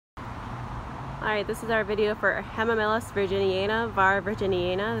Alright, this is our video for Hamamelis virginiana, var.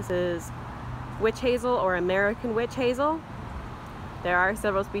 virginiana. This is witch hazel or American witch hazel. There are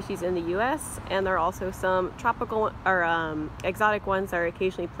several species in the US, and there are also some tropical or exotic ones that are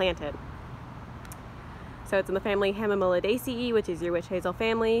occasionally planted. So it's in the family Hamamelis, which is your witch hazel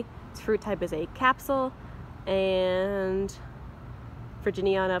family. Its fruit type is a capsule, and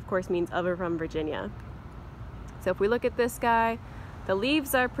virginiana, of course, means other from Virginia. So if we look at this guy, the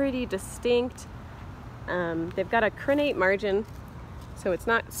leaves are pretty distinct. They've got a crenate margin, so it's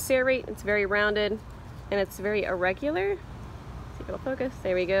not serrate, it's very rounded, and it's very irregular. See if it'll focus.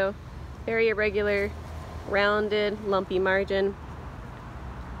 There we go. Very irregular, rounded, lumpy margin.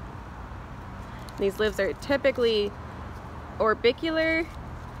 These leaves are typically orbicular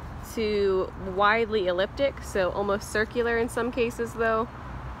to widely elliptic, so almost circular in some cases though.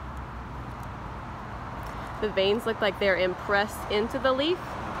 The veins look like they're impressed into the leaf.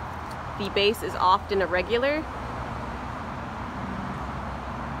 The base is often irregular.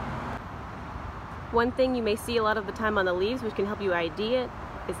 One thing you may see a lot of the time on the leaves, which can help you ID it,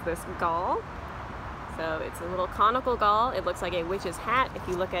 is this gall. So it's a little conical gall. It looks like a witch's hat if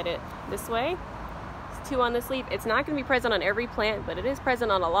you look at it this way. There's two on this leaf. It's not going to be present on every plant, but it is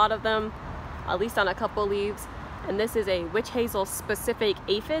present on a lot of them, at least on a couple leaves. And this is a witch hazel specific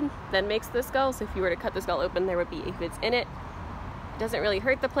aphid that makes this gall. So if you were to cut this gall open, there would be aphids in it. It doesn't really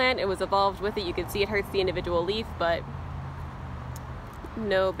hurt the plant. It was evolved with it. You can see it hurts the individual leaf, but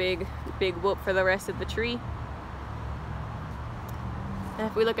no big whoop for the rest of the tree. And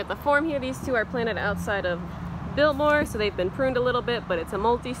if we look at the form here, these two are planted outside of Biltmore, so they've been pruned a little bit, but it's a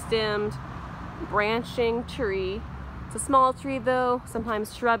multi-stemmed branching tree. It's a small tree though,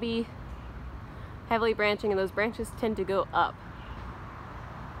 sometimes shrubby, heavily branching, and those branches tend to go up.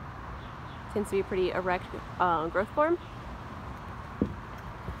 Tends to be a pretty erect growth form.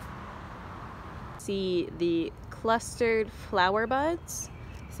 See the clustered flower buds.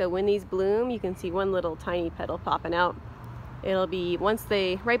 So when these bloom, you can see one little tiny petal popping out. It'll be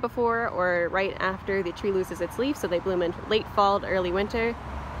right before or right after the tree loses its leaf, so they bloom in late fall to early winter.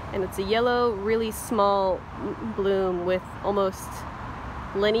 And it's a yellow, really small bloom with almost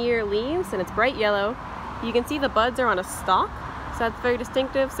linear leaves, and it's bright yellow. You can see the buds are on a stalk, so that's very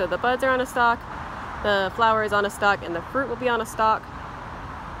distinctive. So the buds are on a stalk, the flower is on a stalk, and the fruit will be on a stalk.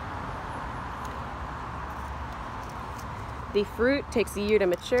 The fruit takes a year to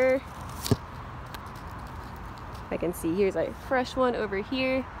mature. I can see here's a fresh one over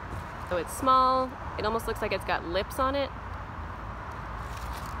here. So it's small, it almost looks like it's got lips on it,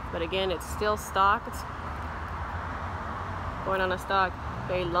 but again, it's still stalked. Born on a stalk,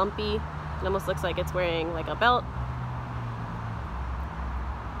 very lumpy. It almost looks like it's wearing like a belt.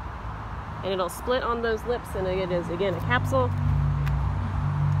 And it'll split on those lips, and it is again a capsule.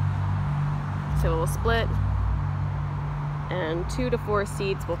 So it will split, and 2 to 4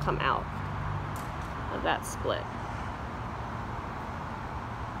 seeds will come out of that split.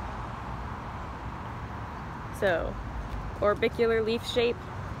 So, orbicular leaf shape,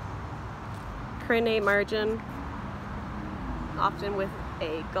 crenate margin, often with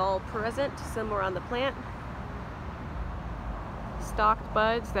a gall present somewhere on the plant. Stalked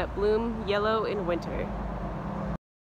buds that bloom yellow in winter.